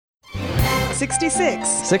66.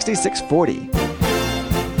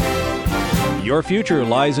 6640. Your future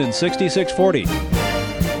lies in 6640.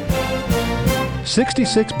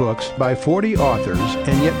 66 books by 40 authors,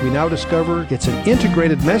 and yet we now discover it's an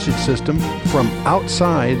integrated message system from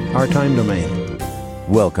outside our time domain.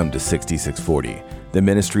 Welcome to 6640, the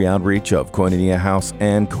ministry outreach of Koinonia House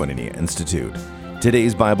and Koinonia Institute.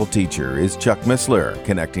 Today's Bible teacher is Chuck Missler,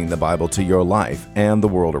 connecting the Bible to your life and the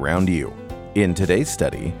world around you. In today's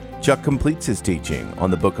study, Chuck completes his teaching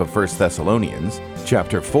on the book of 1 Thessalonians,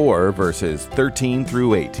 chapter 4, verses 13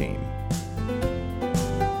 through 18.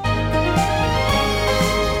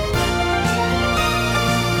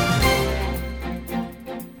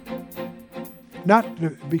 Not to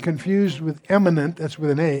be confused with eminent, that's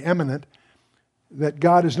with an A, eminent, that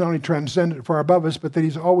God is not only transcendent, far above us, but that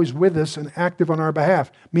He's always with us and active on our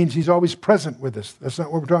behalf. Means He's always present with us. That's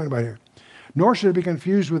not what we're talking about here. Nor should it be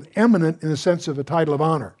confused with eminent in the sense of a title of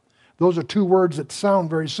honor. Those are two words that sound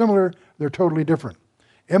very similar. They're totally different.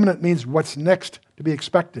 Eminent means what's next to be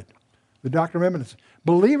expected. The doctrine of eminence.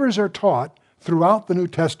 Believers are taught throughout the New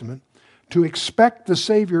Testament to expect the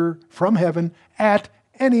Savior from heaven at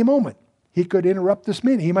any moment. He could interrupt this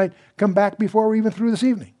meeting. He might come back before we're even through this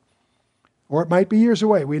evening. Or it might be years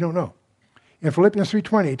away. We don't know. In Philippians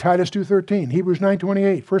 3:20, Titus 2:13, Hebrews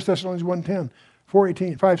 9:28, 1 Thessalonians 1:10,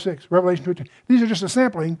 4:18, 5:6, Revelation 2:10. These are just a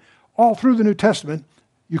sampling all through the New Testament.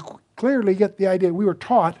 You clearly get the idea we were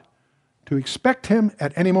taught to expect Him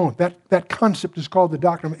at any moment. That concept is called the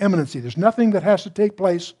doctrine of eminency. There's nothing that has to take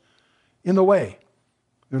place in the way.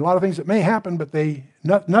 There are a lot of things that may happen, but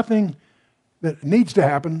nothing that needs to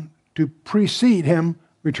happen to precede Him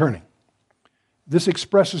returning. This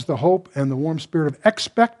expresses the hope and the warm spirit of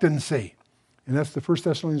expectancy. And that's the 1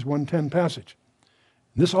 Thessalonians 1:10 passage.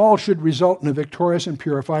 This all should result in a victorious and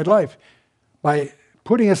purified life. By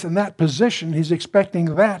putting us in that position, He's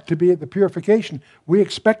expecting that to be the purification. We're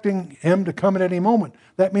expecting Him to come at any moment.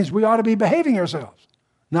 That means we ought to be behaving ourselves,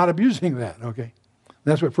 not abusing that, okay?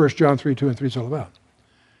 That's what 1 John 3:2 and 3 is all about.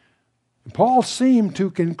 Paul seemed to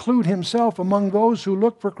conclude himself among those who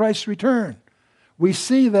look for Christ's return. We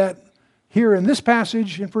see that here in this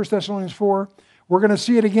passage in 1 Thessalonians 4. We're going to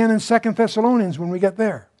see it again in 2 Thessalonians when we get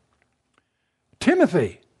there.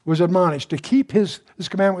 Timothy was admonished to keep his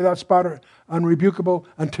commandment without spot or unrebukable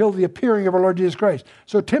until the appearing of our Lord Jesus Christ.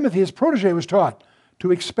 So Timothy, his protege, was taught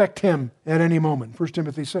to expect him at any moment, 1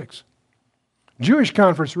 Timothy 6. Jewish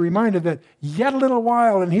converts were reminded that yet a little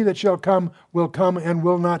while and He that shall come will come and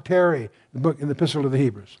will not tarry, in the Epistle to the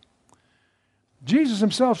Hebrews. Jesus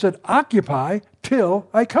Himself said, occupy till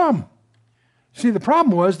I come. See, the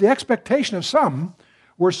problem was the expectation of some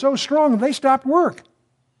were so strong they stopped work.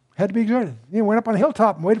 Had to be exerted. Went up on a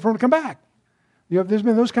hilltop and waited for Him to come back. There's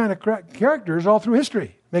been those kind of characters all through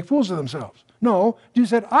history. Make fools of themselves. No, Jesus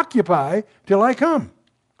said, occupy till I come.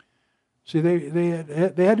 See, they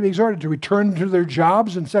had to be exhorted to return to their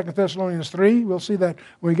jobs in 2 Thessalonians 3. We'll see that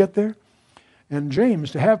when we get there. And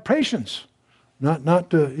James, to have patience.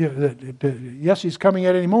 Yes, He's coming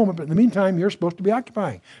at any moment, but in the meantime, you're supposed to be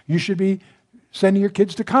occupying. You should be sending your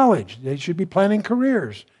kids to college. They should be planning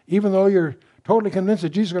careers, even though you're totally convinced that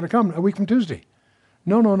Jesus is going to come a week from Tuesday.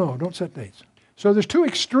 No, don't set dates. So there's two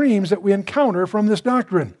extremes that we encounter from this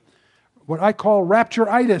doctrine. What I call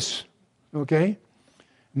rapture-itis, okay?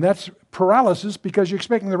 And that's paralysis because you're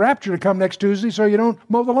expecting the rapture to come next Tuesday so you don't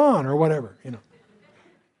mow the lawn or whatever,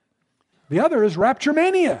 The other is rapture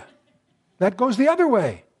mania. That goes the other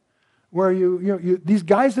way, where these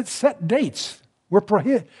guys that set dates, we're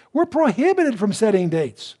prohibited from setting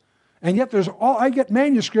dates. And yet I get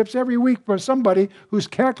manuscripts every week from somebody who's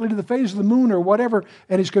calculated the phase of the moon or whatever,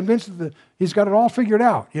 and he's convinced that he's got it all figured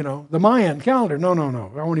out, the Mayan calendar.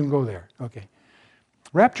 No, I won't even go there. Okay.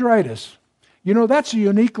 Rapture-itis. That's a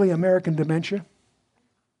uniquely American dementia.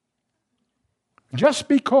 Just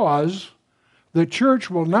because the church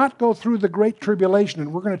will not go through the Great Tribulation,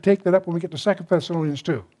 and we're going to take that up when we get to 2 Thessalonians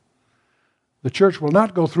 2. The church will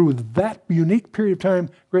not go through that unique period of time,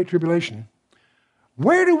 Great Tribulation.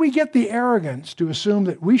 Where do we get the arrogance to assume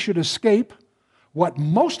that we should escape what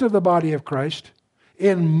most of the body of Christ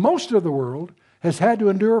in most of the world has had to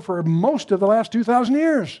endure for most of the last 2,000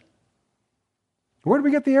 years? Where do we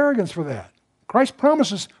get the arrogance for that? Christ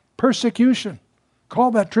promises persecution. Call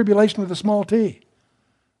that tribulation with a small t.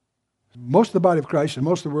 Most of the body of Christ and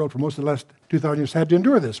most of the world for most of the last 2,000 years had to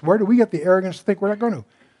endure this. Where do we get the arrogance to think we're not going to?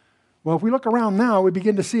 Well, if we look around now, we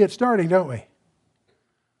begin to see it starting, don't we?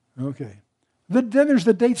 Okay. Then there's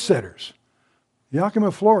the date setters. Joachim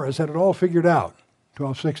of Flores had it all figured out,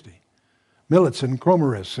 1260. Militzen,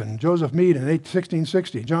 Cromerus, and Joseph Mead in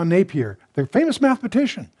 1660. John Napier, the famous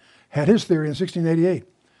mathematician, had his theory in 1688.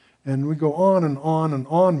 And we go on and on and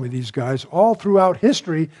on with these guys. All throughout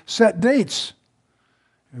history, set dates.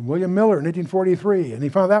 And William Miller in 1843, and he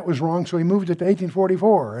found that was wrong, so he moved it to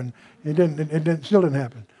 1844, and it still didn't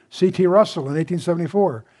happen. C.T. Russell in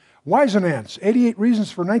 1874. Weisenantz, 88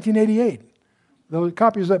 Reasons for 1988. Those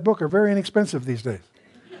copies of that book are very inexpensive these days.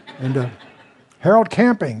 And Harold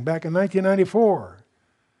Camping back in 1994.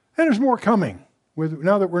 And there's more coming.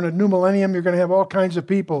 Now that we're in a new millennium, you're going to have all kinds of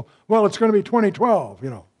people. Well, it's going to be 2012,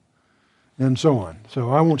 and so on. So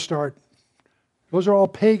I won't start. Those are all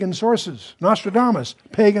pagan sources. Nostradamus,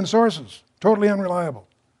 pagan sources. Totally unreliable.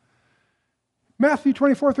 Matthew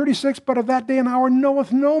 24:36, but of that day and hour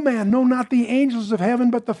knoweth no man, no, not the angels of heaven,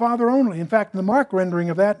 but the Father only. In fact, the Mark rendering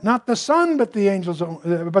of that, not the Son, but the angels,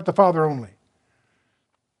 but the Father only.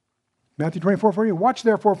 Matthew 24:40, watch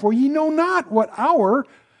therefore, for ye know not what hour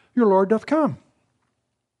your Lord doth come.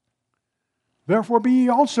 Therefore be ye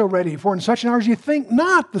also ready, for in such an hour as ye think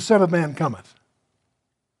not the Son of Man cometh.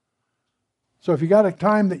 So if you got a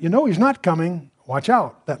time that you know he's not coming, watch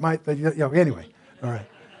out. That might, anyway, all right.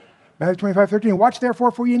 Matthew 25:13, watch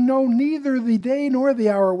therefore, for ye know neither the day nor the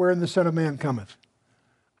hour wherein the Son of Man cometh.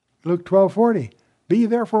 Luke 12:40, be ye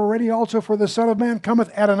therefore ready also, for the Son of Man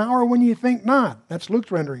cometh at an hour when ye think not. That's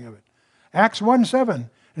Luke's rendering of it. Acts 1:7,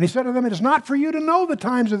 and he said to them, it is not for you to know the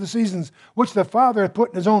times of the seasons which the Father hath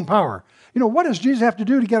put in his own power. What does Jesus have to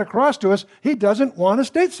do to get across to us? He doesn't want a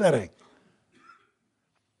state setting.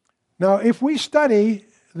 Now, if we study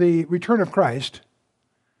the return of Christ,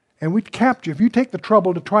 and if you take the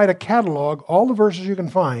trouble to try to catalog all the verses you can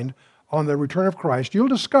find on the return of Christ, you'll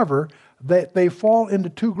discover that they fall into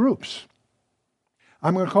two groups.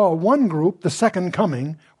 I'm going to call one group the second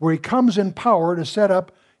coming, where he comes in power to set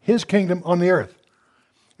up his kingdom on the earth.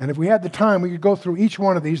 And if we had the time, we could go through each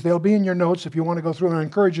one of these. They'll be in your notes if you want to go through, and I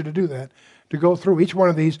encourage you to do that, to go through each one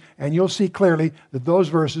of these, and you'll see clearly that those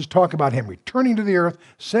verses talk about him returning to the earth,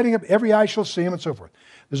 setting up, every eye shall see him, and so forth.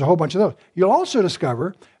 There's a whole bunch of those. You'll also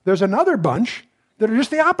discover there's another bunch that are just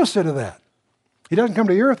the opposite of that. He doesn't come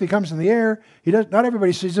to the earth, he comes in the air. Not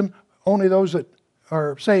everybody sees him, only those that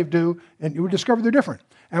are saved do, and you would discover they're different.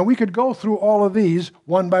 And we could go through all of these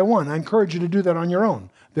one by one. I encourage you to do that on your own.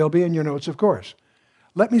 They'll be in your notes, of course.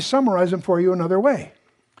 Let me summarize them for you another way.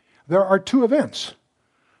 There are two events.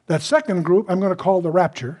 That second group I'm going to call the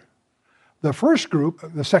rapture. The first group,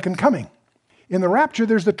 the second coming. In the rapture,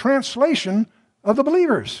 there's the translation of the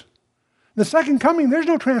believers. The second coming, there's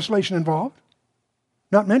no translation involved.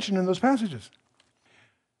 Not mentioned in those passages.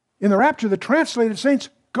 In the rapture, the translated saints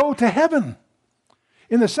go to heaven.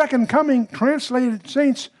 In the second coming, translated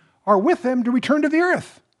saints are with them to return to the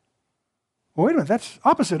earth. Well, wait a minute, that's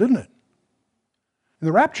opposite, isn't it? In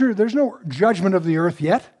the rapture, there's no judgment of the earth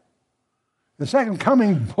yet. The second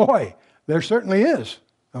coming, boy, there certainly is.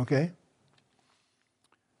 Okay?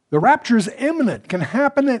 The rapture is imminent, can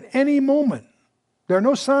happen at any moment. There are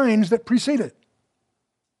no signs that precede it.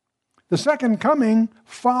 The second coming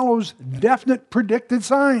follows definite predicted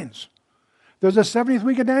signs. There's a 70th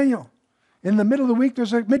week of Daniel. In the middle of the week,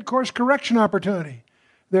 there's a mid-course correction opportunity.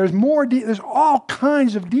 There's all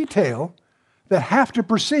kinds of detail that have to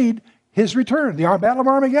precede his return. The Battle of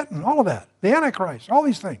Armageddon, all of that. The Antichrist, all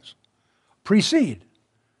these things precede.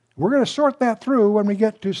 We're going to sort that through when we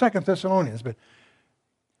get to 2 Thessalonians. But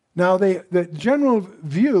now the general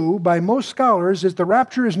view by most scholars is the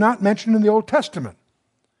rapture is not mentioned in the Old Testament.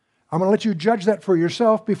 I'm going to let you judge that for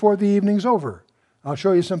yourself before the evening's over. I'll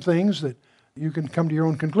show you some things that you can come to your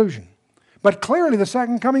own conclusion. But clearly the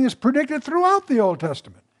second coming is predicted throughout the Old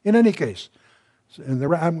Testament, in any case. And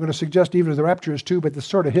I'm going to suggest even the rapture is too, but it's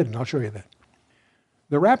sort of hidden. I'll show you that.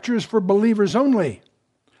 The rapture is for believers only.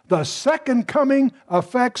 The second coming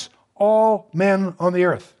affects all men on the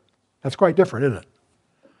earth. That's quite different, isn't it?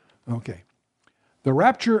 Okay. The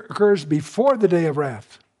rapture occurs before the day of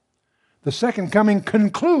wrath. The second coming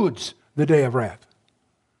concludes the day of wrath.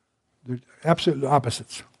 They're absolute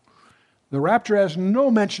opposites. The rapture has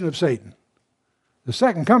no mention of Satan. The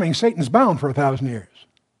second coming, Satan's bound for 1,000 years.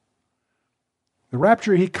 The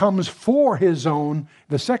rapture, he comes for his own.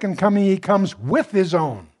 The second coming, he comes with his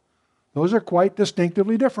own. Those are quite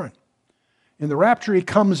distinctively different. In the rapture, he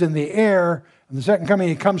comes in the air. In the second coming,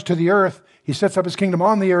 he comes to the earth. He sets up his kingdom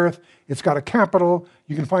on the earth. It's got a capital.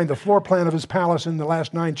 You can find the floor plan of his palace in the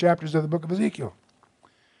last 9 chapters of the book of Ezekiel.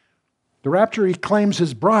 The rapture, he claims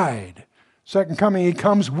his bride. Second coming, he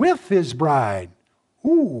comes with his bride.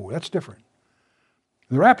 Ooh, that's different.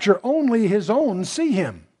 In the rapture, only his own see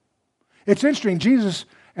him. It's interesting, Jesus,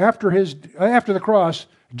 after the cross,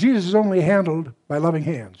 Jesus is only handled by loving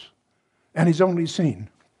hands. And he's only seen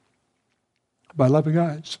by loving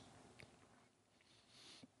eyes.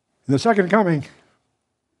 In the second coming,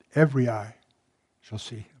 every eye shall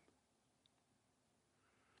see him.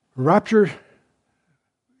 Rapture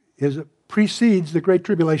precedes the Great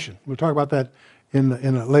Tribulation. We'll talk about that in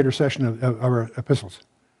a later session of our epistles.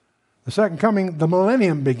 The second coming, the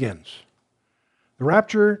millennium begins. The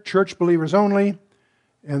rapture, church believers only,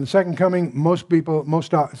 and the second coming, most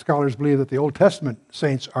scholars believe that the Old Testament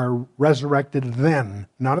saints are resurrected then,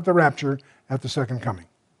 not at the rapture, at the second coming.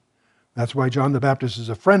 That's why John the Baptist is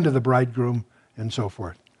a friend of the bridegroom and so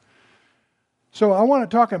forth. So I want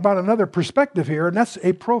to talk about another perspective here, and that's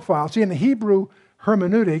a profile. See, in the Hebrew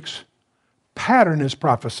hermeneutics, pattern is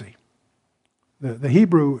prophecy. The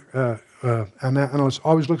Hebrew analyst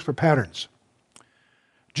always looks for patterns.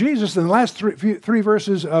 Jesus, in the last three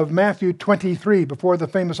verses of Matthew 23, before the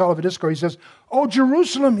famous Olivet Discourse, he says, "O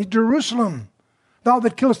Jerusalem, Jerusalem, thou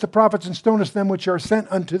that killest the prophets and stonest them which are sent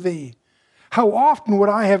unto thee. How often would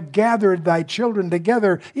I have gathered thy children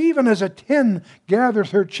together, even as a hen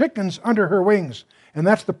gathers her chickens under her wings." And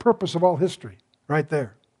that's the purpose of all history, right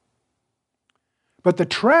there. But the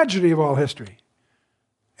tragedy of all history,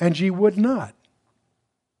 and ye would not.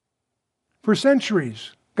 For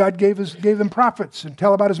centuries, God gave them prophets and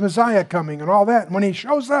tell about his Messiah coming and all that. And when he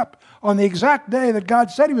shows up on the exact day that God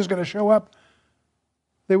said he was going to show up,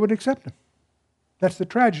 they wouldn't accept him. That's the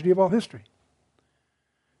tragedy of all history.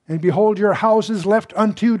 And behold, your house is left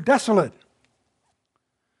unto you desolate.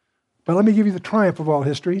 But let me give you the triumph of all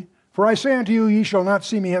history. For I say unto you, ye shall not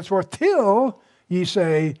see me henceforth, till ye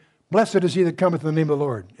say, Blessed is he that cometh in the name of the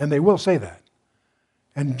Lord. And they will say that.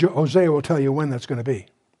 And Hosea will tell you when that's going to be.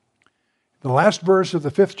 The last verse of the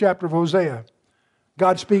 5th chapter of Hosea,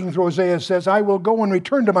 God speaking through Hosea says, I will go and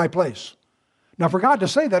return to my place. Now for God to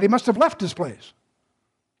say that, he must have left his place.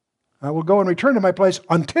 I will go and return to my place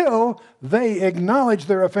until they acknowledge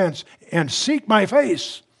their offense and seek my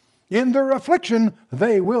face. In their affliction,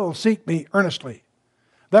 they will seek me earnestly.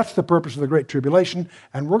 That's the purpose of the Great Tribulation,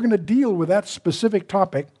 and we're going to deal with that specific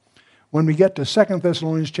topic when we get to 2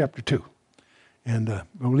 Thessalonians chapter 2. And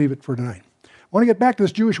we'll leave it for tonight. I want to get back to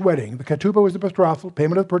this Jewish wedding. The ketubah was the betrothal,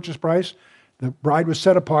 payment of the purchase price. The bride was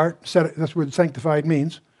set apart. That's what sanctified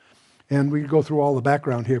means. And we could go through all the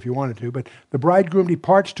background here if you wanted to. But the bridegroom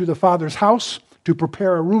departs to the father's house to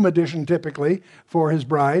prepare a room addition, typically, for his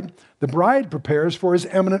bride. The bride prepares for his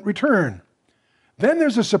imminent return. Then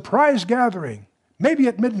there's a surprise gathering, maybe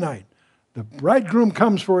at midnight. The bridegroom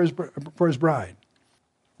comes for his bride.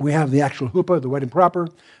 We have the actual huppah, the wedding proper.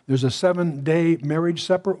 There's a 7-day marriage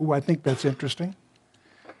supper. Oh, I think that's interesting.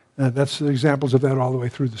 That's the examples of that all the way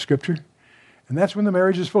through the Scripture. And that's when the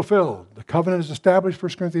marriage is fulfilled. The covenant is established,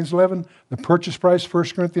 1 Corinthians 11. The purchase price, 1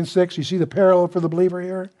 Corinthians 6. You see the parallel for the believer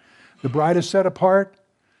here? The bride is set apart.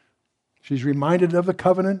 She's reminded of the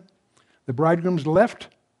covenant. The bridegroom's left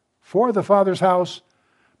for the father's house,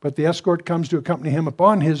 but the escort comes to accompany him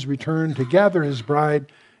upon his return to gather his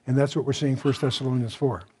bride, and that's what we're seeing 1 Thessalonians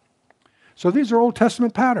 4. So these are Old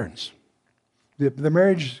Testament patterns. The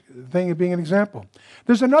marriage thing being an example.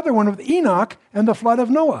 There's another one with Enoch and the flood of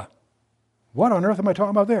Noah. What on earth am I talking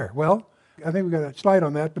about there? Well, I think we've got a slide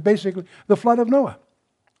on that, but basically, the flood of Noah.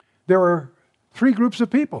 There were 3 groups of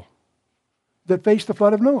people that faced the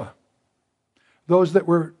flood of Noah. Those that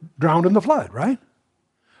were drowned in the flood, right?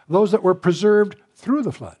 Those that were preserved through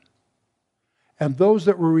the flood. And those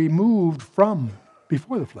that were removed from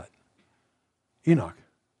before the flood. Enoch.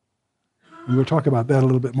 And we'll talk about that a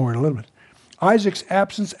little bit more in a little bit. Isaac's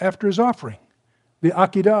absence after his offering. The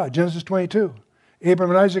Akedah, Genesis 22.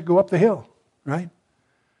 Abraham and Isaac go up the hill. Right?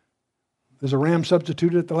 There's a ram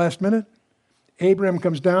substituted at the last minute. Abraham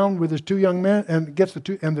comes down with his 2 young men and gets the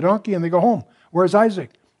donkey, and they go home. Where's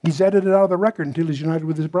Isaac? He's edited out of the record until he's united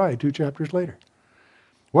with his bride 2 chapters later.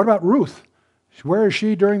 What about Ruth? Where is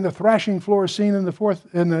she during the thrashing floor scene in the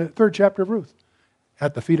 3rd chapter of Ruth?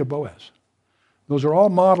 At the feet of Boaz. Those are all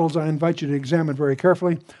models I invite you to examine very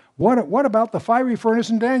carefully. What about the fiery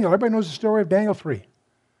furnace in Daniel? Everybody knows the story of Daniel 3.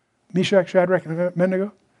 Meshach, Shadrach, and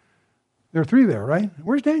Abednego. There are 3 there, right?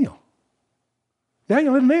 Where's Daniel?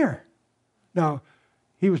 Daniel isn't there. Now,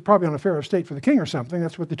 he was probably on a fair estate for the king or something.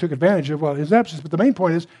 That's what they took advantage of while his absence. But the main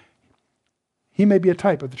point is, he may be a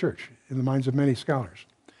type of the church in the minds of many scholars.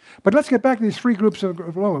 But let's get back to these 3 groups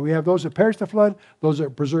of Noah. We have those that perished the flood, those that were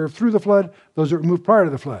preserved through the flood, those that were removed prior to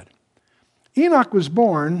the flood. Enoch was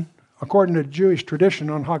born, according to Jewish tradition,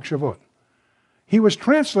 on Hag Shavuot. He was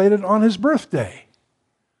translated on his birthday.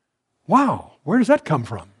 Wow, where does that come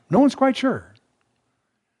from? No one's quite sure.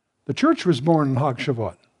 The church was born on Hag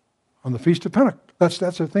Shavuot, on the Feast of Pentecost.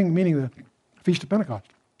 That's a thing meaning the Feast of Pentecost.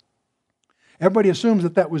 Everybody assumes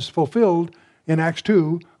that was fulfilled in Acts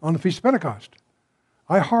 2 on the Feast of Pentecost.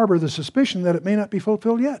 I harbor the suspicion that it may not be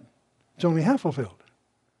fulfilled yet. It's only half fulfilled.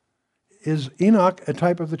 is Enoch a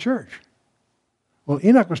type of the church? Well,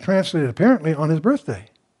 Enoch was translated apparently on his birthday.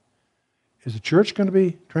 Is the church going to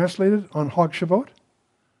be translated on Hag Shavuot?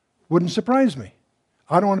 Wouldn't surprise me.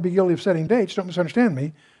 I don't want to be guilty of setting dates, don't misunderstand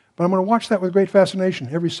me, but I'm going to watch that with great fascination.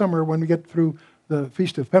 Every summer when we get through the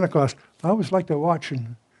Feast of Pentecost, I always like to watch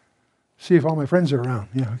and see if all my friends are around.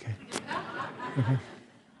 Yeah, okay. Okay.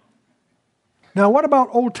 Now, what about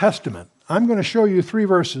Old Testament? I'm going to show you 3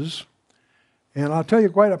 verses, and I'll tell you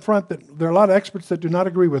quite up front that there are a lot of experts that do not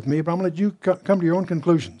agree with me, but I'm going to let you come to your own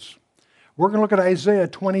conclusions. We're going to look at Isaiah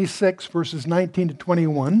 26, verses 19 to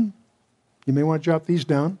 21. You may want to jot these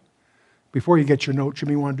down. Before you get your notes, you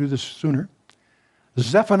may want to do this sooner.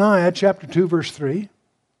 Zephaniah chapter 2, verse 3,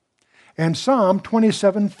 and Psalm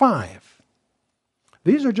 27, 5.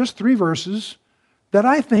 These are just 3 verses that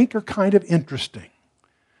I think are kind of interesting.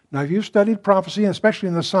 Now, if you've studied prophecy, and especially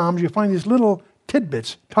in the Psalms, you find these little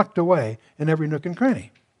tidbits tucked away in every nook and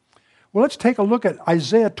cranny. Well, let's take a look at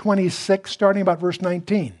Isaiah 26, starting about verse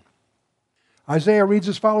 19. Isaiah reads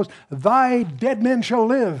as follows, "Thy dead men shall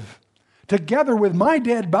live. Together with my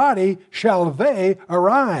dead body shall they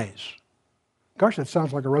arise." Gosh, that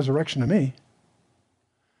sounds like a resurrection to me.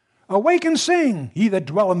 "Awake and sing, ye that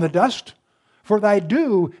dwell in the dust, for thy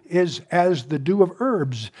dew is as the dew of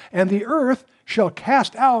herbs, and the earth shall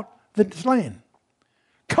cast out the slain.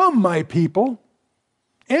 Come, my people,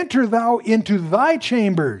 enter thou into thy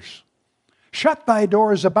chambers. Shut thy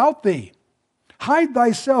doors about thee. Hide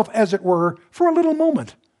thyself, as it were, for a little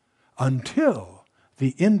moment, until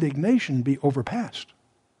the indignation be overpast.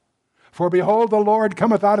 For behold, the Lord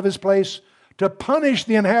cometh out of his place to punish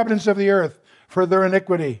the inhabitants of the earth for their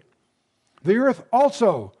iniquity. The earth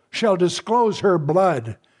also shall disclose her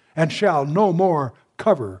blood, and shall no more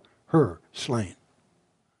cover her slain."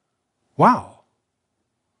 Wow.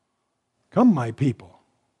 "Come, my people,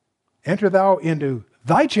 enter thou into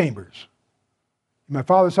thy chambers. In my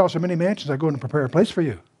Father's house are many mansions, I go and prepare a place for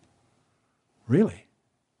you." Really?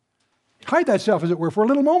 "Hide thyself, as it were, for a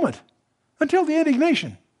little moment, until the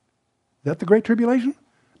indignation," that the great tribulation,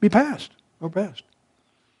 "be past," or past,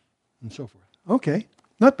 and so forth. Okay,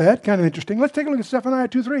 not bad, kind of interesting. Let's take a look at Zephaniah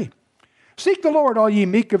 2:3. "Seek the Lord, all ye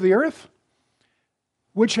meek of the earth,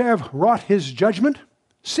 which have wrought his judgment.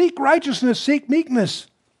 Seek righteousness, seek meekness.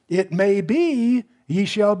 It may be ye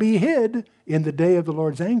shall be hid in the day of the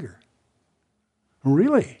Lord's anger."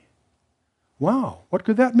 Really? Wow. What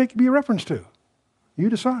could that be a reference to? You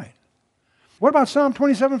decide. What about Psalm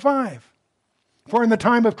 27:5? "For in the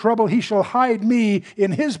time of trouble he shall hide me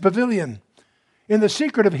in his pavilion. In the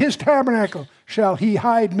secret of his tabernacle shall he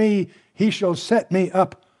hide me. He shall set me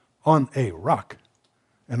up on a rock."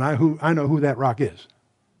 And I know who that rock is.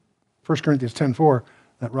 1 Corinthians 10:4,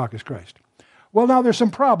 that rock is Christ. Well, now there's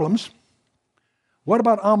some problems. What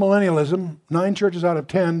about amillennialism? 9 churches out of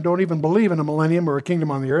 10 don't even believe in a millennium or a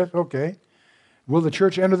kingdom on the earth. Okay. Will the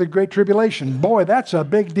church enter the Great Tribulation? Boy, that's a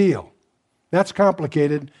big deal. That's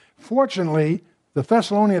complicated. Fortunately, the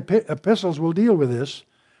Thessalonian epistles will deal with this.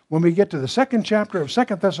 When we get to the 2nd chapter of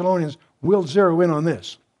 2 Thessalonians, we'll zero in on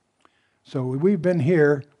this. So we've been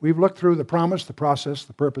here. We've looked through the promise, the process,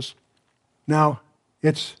 the purpose. Now,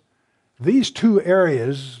 it's these 2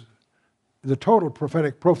 areas, the total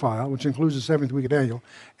prophetic profile, which includes the 7th week of Daniel,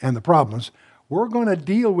 and the problems. We're going to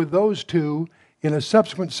deal with those 2 in a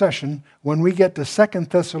subsequent session when we get to 2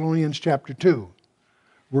 Thessalonians chapter 2.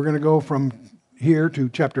 We're going to go from here to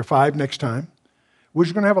chapter 5 next time, which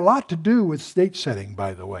is going to have a lot to do with state setting,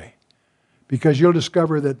 by the way, because you'll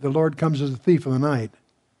discover that the Lord comes as a thief of the night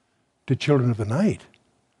to children of the night,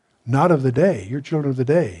 not of the day. You're children of the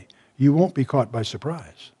day. You won't be caught by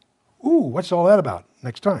surprise. Ooh, what's all that about?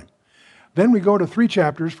 Next time. Then we go to 3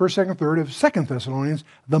 chapters, 1st, 2nd, 3rd of 2 Thessalonians.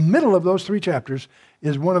 The middle of those 3 chapters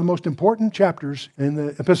is one of the most important chapters in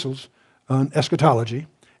the epistles on eschatology,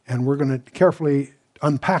 and we're going to carefully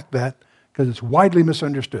unpack that because it's widely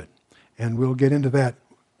misunderstood. And we'll get into that,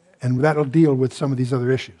 and that'll deal with some of these other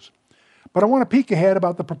issues. But I want to peek ahead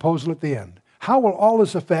about the proposal at the end. How will all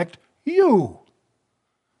this affect you?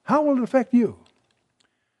 How will it affect you?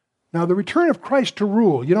 Now, the return of Christ to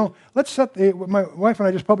rule. Let's set my wife and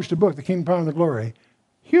I just published a book, The Kingdom, Power, and the Glory.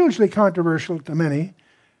 Hugely controversial to many,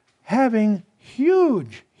 having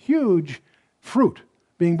huge, huge fruit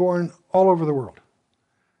being born all over the world.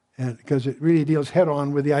 And because it really deals head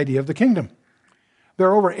on with the idea of the kingdom. There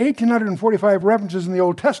are over 1,845 references in the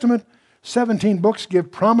Old Testament. 17 books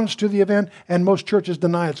give prominence to the event, and most churches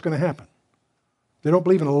deny it's going to happen. They don't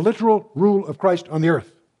believe in a literal rule of Christ on the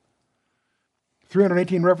earth.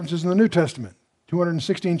 318 references in the New Testament,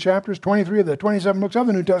 216 chapters, 23 of the 27 books of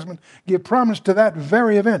the New Testament give promise to that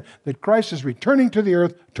very event, that Christ is returning to the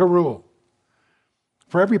earth to rule.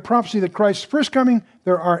 For every prophecy that Christ's first coming,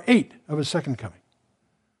 there are 8 of his second coming.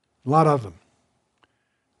 A lot of them.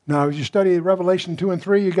 Now, as you study Revelation 2 and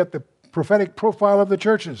 3, you get the prophetic profile of the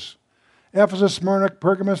churches. Ephesus, Smyrna,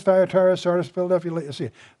 Pergamos, Thyatira, Sardis, Philadelphia,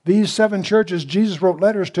 Laodicea. These 7 churches Jesus wrote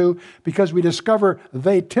letters to because we discover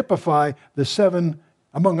they typify the 7,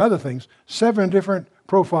 among other things, 7 different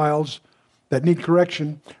profiles that need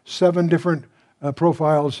correction, 7 different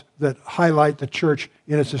profiles that highlight the church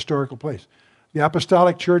in its historical place. The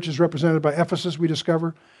apostolic church is represented by Ephesus, we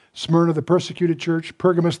discover. Smyrna, the persecuted church.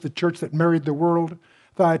 Pergamos, the church that married the world.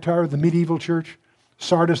 Thyatira, the medieval church.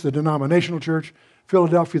 Sardis, the denominational church.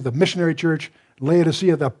 Philadelphia, the missionary church.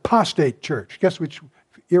 Laodicea, the apostate church. Guess which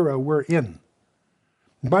era we're in?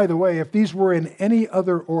 And by the way, if these were in any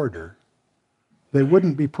other order, they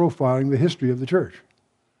wouldn't be profiling the history of the church.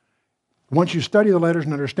 Once you study the letters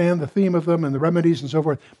and understand the theme of them and the remedies and so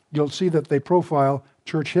forth, you'll see that they profile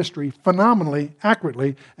church history phenomenally,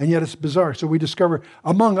 accurately, and yet it's bizarre. So we discover,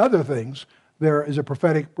 among other things, there is a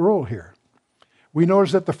prophetic role here. We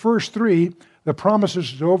notice that the first 3, the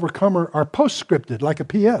promises to overcome are postscripted, like a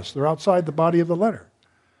PS. They're outside the body of the letter.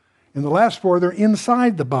 In the last 4, they're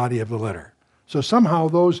inside the body of the letter. So somehow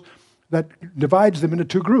that divides them into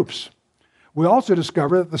 2 groups. We also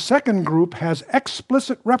discover that the second group has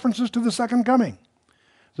explicit references to the second coming.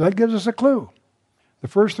 So that gives us a clue. The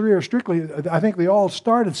first 3 are strictly, I think they all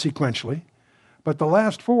started sequentially, but the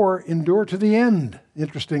last 4 endure to the end,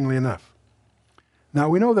 interestingly enough. Now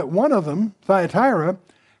we know that one of them, Thyatira,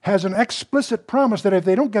 has an explicit promise that if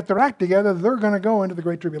they don't get their act together, they're going to go into the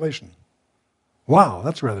Great Tribulation. Wow,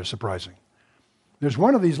 that's rather surprising. There's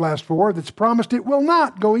one of these last 4 that's promised it will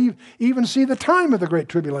not go even see the time of the Great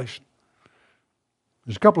Tribulation.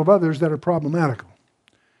 There's a couple of others that are problematical.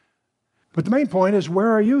 But the main point is, where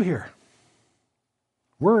are you here?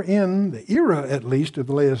 We're in the era, at least, of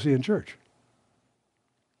the Laodicean church.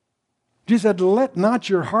 Jesus said, let not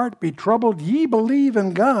your heart be troubled. Ye believe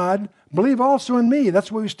in God, believe also in me.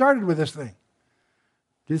 That's where we started with this thing.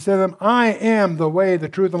 Jesus said to them, I am the way, the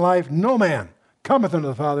truth, and life. No man cometh unto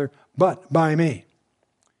the Father but by me.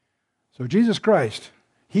 So Jesus Christ,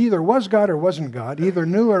 he either was God or wasn't God, either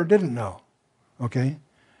knew or didn't know. Okay?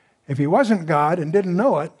 If he wasn't God and didn't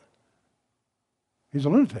know it, he's a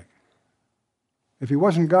lunatic. If he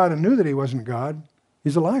wasn't God and knew that he wasn't God,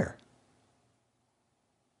 he's a liar.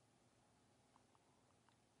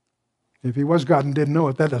 If he was God and didn't know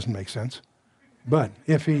it, that doesn't make sense. But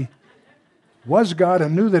if he was God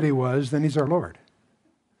and knew that he was, then he's our Lord.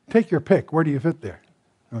 Take your pick. Where do you fit there?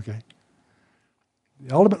 Okay.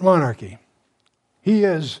 The ultimate monarchy. He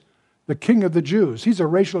is the king of the Jews. He's a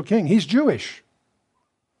racial king. He's Jewish.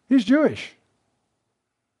 He's Jewish.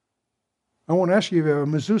 I won't ask you if you have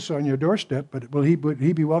a mezuzah on your doorstep, but would he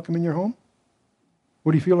be welcome in your home?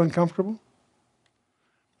 Would he feel uncomfortable?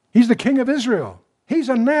 He's the king of Israel. He's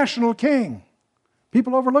a national king.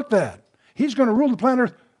 People overlook that. He's going to rule the planet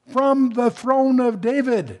Earth from the throne of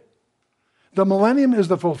David. The millennium is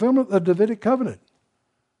the fulfillment of the Davidic covenant.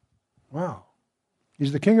 Wow.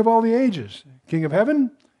 He's the king of all the ages. King of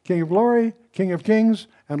heaven, king of glory, king of kings,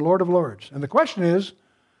 and Lord of lords. And the question is,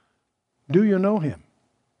 do you know him?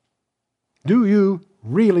 Do you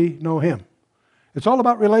really know him? It's all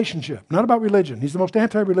about relationship, not about religion. He's the most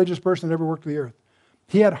anti-religious person that ever worked the earth.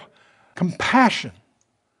 He had compassion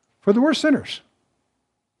for the worst sinners.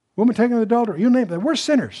 Woman taken in adultery, you name it, the worst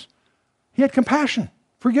sinners. He had compassion,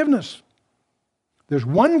 forgiveness. There's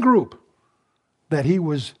one group that he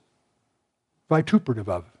was vituperative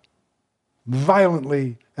of,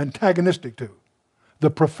 violently antagonistic to, the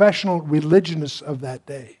professional religionists of that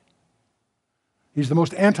day. He's the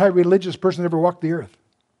most anti-religious person that ever walked the earth.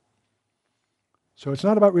 So it's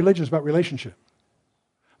not about religion, it's about relationship.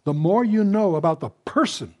 The more you know about the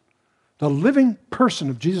person, the living person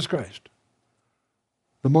of Jesus Christ,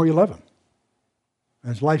 the more you love him.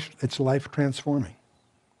 And it's life transforming.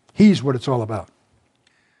 He's what it's all about.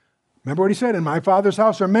 Remember what he said, in my Father's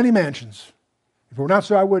house are many mansions. If it were not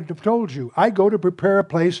so, I would have told you. I go to prepare a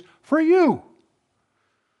place for you.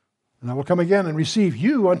 And I will come again and receive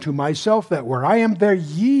you unto myself, that where I am, there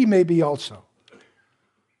ye may be also.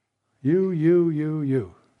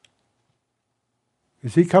 You.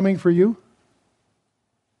 Is he coming for you?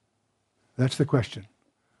 That's the question.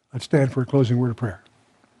 Let's stand for a closing word of prayer.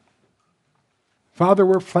 Father,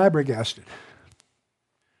 we're flabbergasted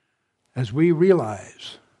as we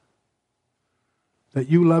realize that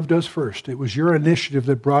you loved us first. It was your initiative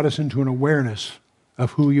that brought us into an awareness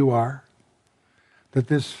of who you are. That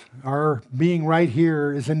our being right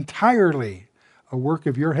here is entirely a work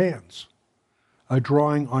of your hands, a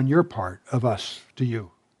drawing on your part of us to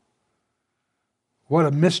you. What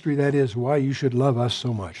a mystery that is, why you should love us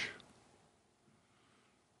so much.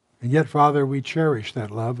 And yet, Father, we cherish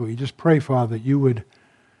that love. We just pray, Father, that you would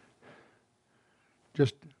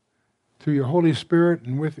just, through your Holy Spirit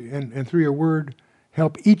and through your word,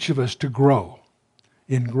 help each of us to grow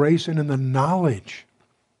in grace and in the knowledge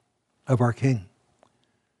of our King.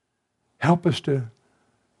 Help us to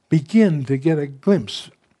begin to get a glimpse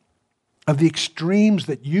of the extremes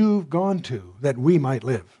that you've gone to that we might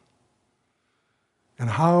live,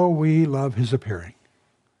 and how we love his appearing,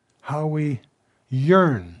 how we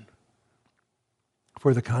yearn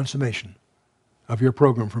for the consummation of your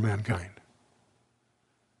program for mankind.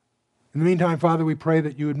 In the meantime, Father, we pray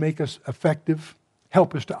that you would make us effective.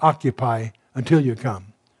 Help us to occupy until you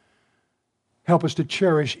come. Help us to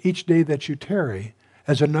cherish each day that you tarry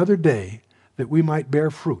as another day that we might bear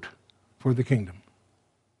fruit for the kingdom.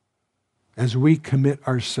 As we commit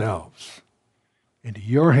ourselves into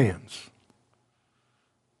your hands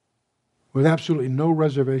with absolutely no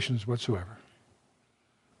reservations whatsoever,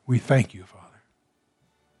 we thank you, Father,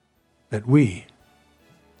 that we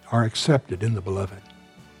are accepted in the beloved,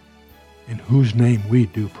 in whose name we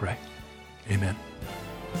do pray. Amen.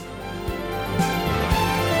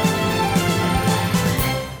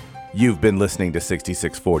 You've been listening to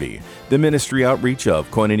 6640, the ministry outreach of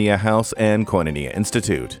Koinonia House and Koinonia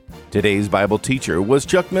Institute. Today's Bible teacher was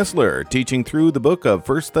Chuck Missler, teaching through the book of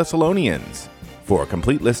 1 Thessalonians. For a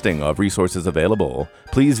complete listing of resources available,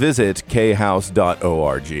 please visit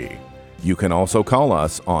khouse.org. You can also call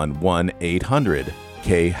us on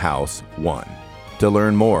 1-800-KHOUSE-1. To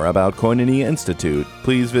learn more about Koinonia Institute,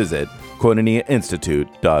 please visit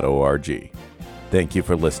koinoniainstitute.org. Thank you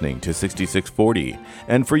for listening to 6640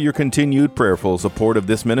 and for your continued prayerful support of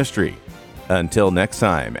this ministry. Until next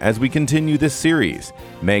time, as we continue this series,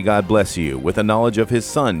 may God bless you with the knowledge of His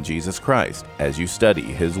Son, Jesus Christ, as you study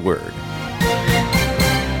His Word.